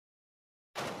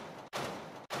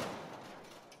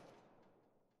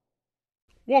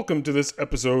Welcome to this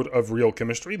episode of Real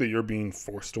Chemistry that you're being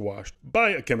forced to watch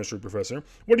by a chemistry professor.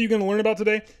 What are you going to learn about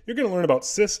today? You're going to learn about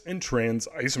cis and trans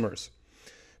isomers.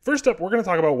 First up, we're going to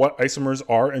talk about what isomers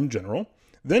are in general.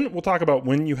 Then we'll talk about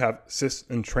when you have cis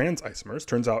and trans isomers.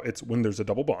 Turns out it's when there's a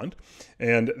double bond.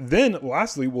 And then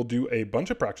lastly, we'll do a bunch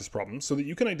of practice problems so that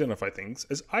you can identify things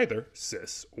as either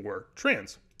cis or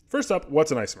trans. First up,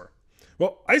 what's an isomer?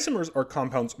 Well, isomers are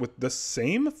compounds with the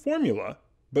same formula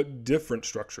but different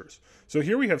structures. So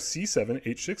here we have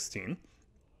C7H16,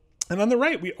 and on the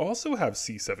right we also have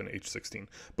C7H16.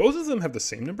 Both of them have the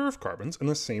same number of carbons and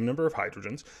the same number of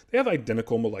hydrogens. They have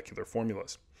identical molecular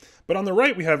formulas. But on the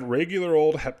right we have regular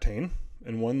old heptane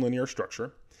in one linear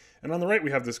structure, and on the right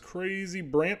we have this crazy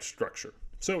branch structure.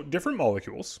 So different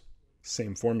molecules,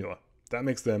 same formula. That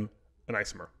makes them an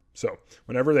isomer. So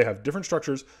whenever they have different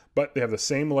structures, but they have the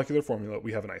same molecular formula,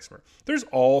 we have an isomer. There's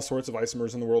all sorts of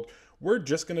isomers in the world. We're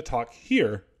just going to talk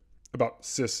here about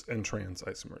cis and trans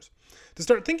isomers. To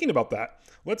start thinking about that,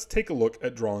 let's take a look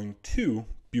at drawing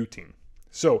 2-butene.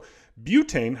 So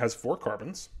butane has 4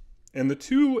 carbons, and the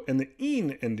 2 and the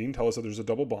ene ending tell us that there's a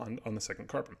double bond on the second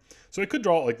carbon. So I could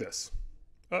draw it like this.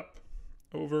 Up,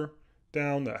 over,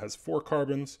 down, that has 4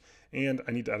 carbons, and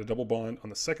I need to add a double bond on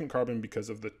the second carbon because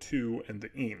of the 2 and the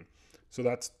ene. So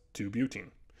that's 2-butene.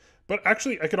 But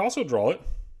actually, I could also draw it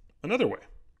another way.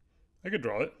 I could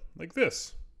draw it like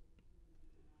this.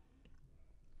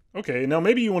 Okay, now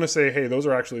maybe you want to say, hey, those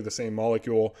are actually the same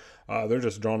molecule. They're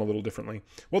just drawn a little differently.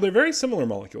 Well, they're very similar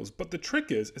molecules, but the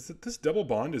trick is that this double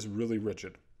bond is really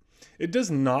rigid. It does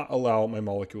not allow my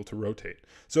molecule to rotate.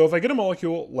 So if I get a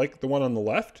molecule like the one on the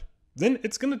left, then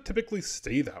it's going to typically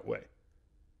stay that way.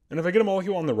 And if I get a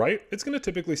molecule on the right, it's going to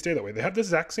typically stay that way. They have the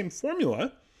exact same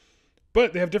formula,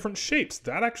 but they have different shapes.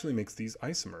 That actually makes these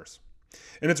isomers.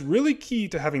 And it's really key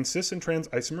to having cis and trans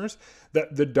isomers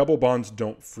that the double bonds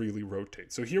don't freely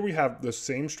rotate. So here we have the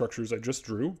same structures I just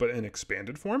drew, but in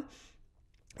expanded form.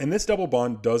 And this double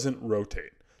bond doesn't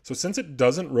rotate. So since it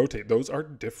doesn't rotate, those are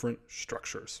different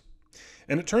structures.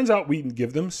 And it turns out we can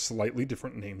give them slightly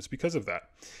different names because of that.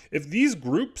 If these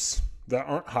groups that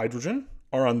aren't hydrogen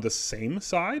are on the same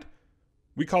side,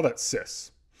 we call that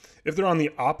cis. If they're on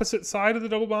the opposite side of the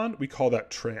double bond, we call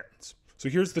that trans. So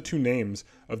here's the two names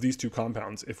of these two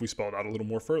compounds if we spell it out a little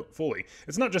more fully.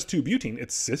 It's not just 2-butene,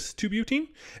 it's cis-2-butene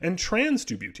and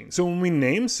trans-2-butene. So when we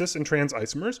name cis and trans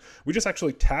isomers, we just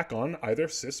actually tack on either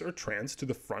cis or trans to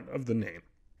the front of the name.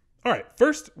 All right,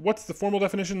 first, what's the formal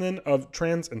definition then of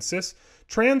trans and cis?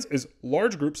 Trans is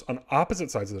large groups on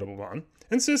opposite sides of the double bond,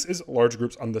 and cis is large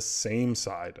groups on the same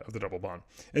side of the double bond.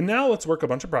 And now let's work a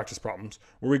bunch of practice problems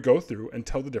where we go through and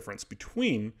tell the difference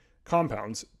between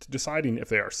compounds to deciding if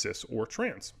they are cis or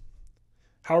trans.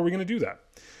 How are we going to do that?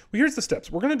 Well, here's the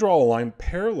steps. We're going to draw a line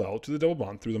parallel to the double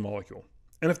bond through the molecule.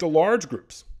 And if the large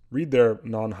groups, read their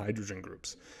non-hydrogen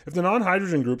groups, if the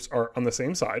non-hydrogen groups are on the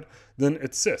same side, then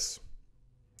it's cis.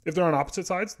 If they're on opposite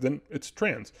sides, then it's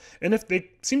trans. And if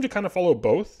they seem to kind of follow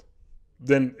both,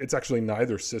 then it's actually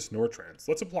neither cis nor trans.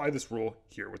 Let's apply this rule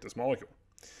here with this molecule.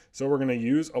 So we're going to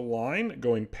use a line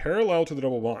going parallel to the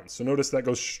double bond. So notice that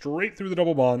goes straight through the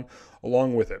double bond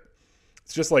along with it.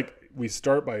 It's just like we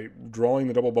start by drawing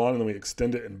the double bond and then we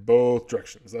extend it in both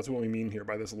directions. That's what we mean here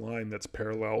by this line that's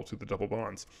parallel to the double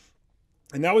bonds.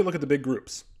 And now we look at the big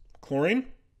groups. Chlorine,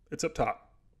 it's up top.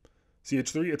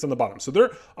 CH3, it's on the bottom. So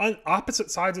they're on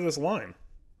opposite sides of this line,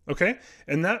 okay?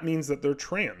 And that means that they're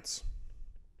trans.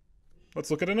 Let's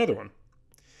look at another one.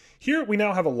 Here we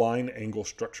now have a line angle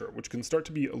structure, which can start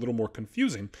to be a little more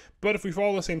confusing, but if we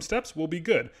follow the same steps, we'll be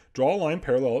good. Draw a line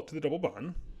parallel to the double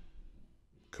bond.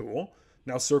 Cool.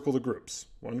 Now circle the groups.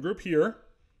 One group here,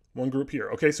 one group here.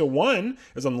 Okay, so one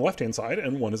is on the left-hand side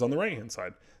and one is on the right-hand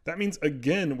side. That means,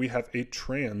 again, we have a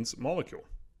trans molecule.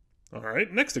 All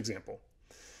right, next example.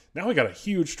 Now we got a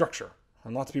huge structure.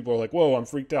 And lots of people are like, whoa, I'm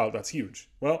freaked out. That's huge.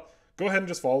 Well, go ahead and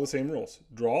just follow the same rules.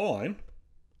 Draw a line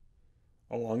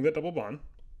along that double bond.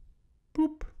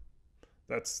 Boop.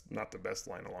 That's not the best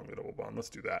line along the double bond. Let's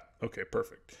do that. Okay,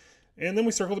 perfect. And then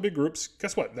we circle the big groups.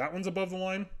 Guess what? That one's above the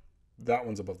line. That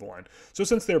one's above the line. So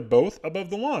since they're both above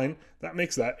the line, that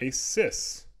makes that a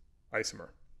cis isomer.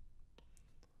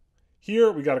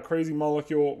 Here we got a crazy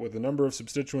molecule with a number of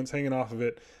substituents hanging off of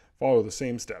it. Follow the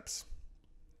same steps.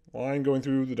 Line going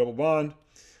through the double bond.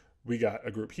 We got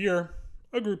a group here,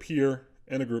 and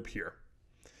a group here.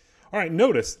 All right,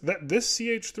 notice that this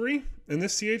CH3 and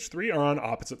this CH3 are on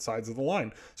opposite sides of the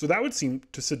line. So that would seem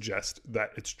to suggest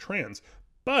that it's trans.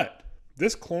 But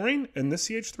This chlorine and this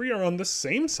CH3 are on the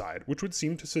same side, which would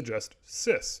seem to suggest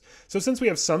cis. So since we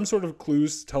have some sort of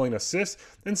clues telling us cis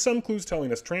and some clues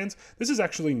telling us trans, this is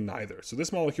actually neither. So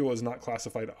this molecule is not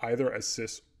classified either as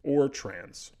cis or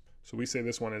trans. So we say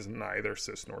this one is neither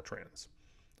cis nor trans.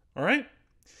 All right.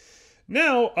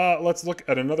 Now let's look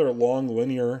at another long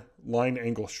linear line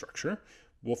angle structure.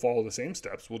 We'll follow the same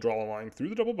steps. We'll draw a line through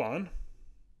the double bond,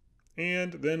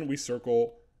 and then we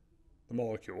circle the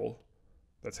molecule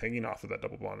that's hanging off of that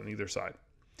double bond on either side.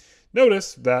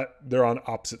 Notice that they're on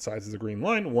opposite sides of the green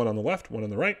line, one on the left, one on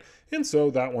the right, and so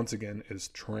that once again is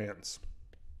trans.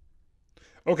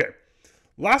 Okay,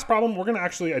 last problem, we're going to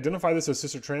actually identify this as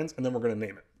cis or trans, and then we're going to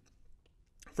name it.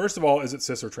 First of all, is it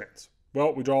cis or trans?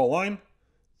 Well, we draw a line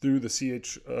through the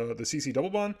CC double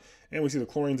bond, and we see the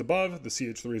chlorines above, the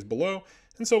CH3 is below,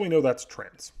 and so we know that's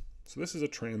trans. So this is a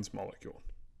trans molecule.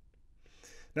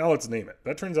 Now let's name it.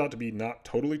 That turns out to be not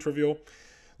totally trivial.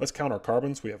 Let's count our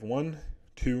carbons. We have 1,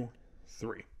 2,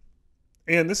 3.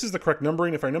 And this is the correct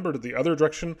numbering. If I numbered it the other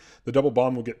direction, the double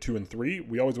bond will get 2 and 3.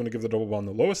 We always want to give the double bond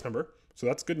the lowest number, so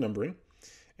that's good numbering.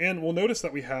 And we'll notice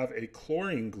that we have a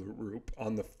chlorine group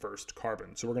on the first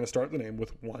carbon. So we're going to start the name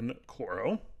with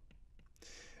 1-chloro.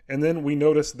 And then we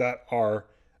notice that our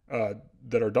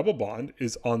double bond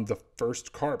is on the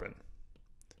first carbon,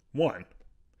 1.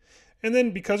 And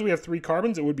then because we have 3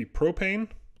 carbons, it would be propane.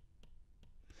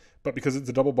 But because it's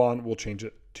a double bond, we'll change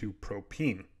it to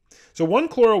propene. So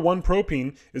 1-chloro,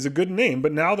 1-propene is a good name,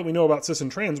 but now that we know about cis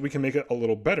and trans, we can make it a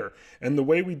little better. And the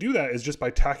way we do that is just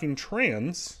by tacking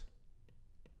trans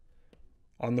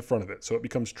on the front of it. So it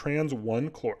becomes trans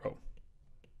 1-chloro,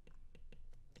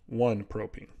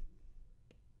 1-propene.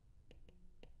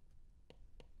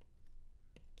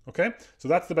 Okay, so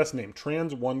that's the best name.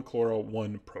 Trans 1-chloro,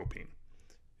 1-propene.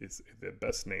 It's the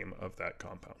best name of that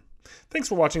compound. Thanks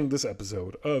for watching this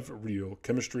episode of Real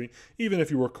Chemistry, even if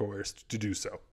you were coerced to do so.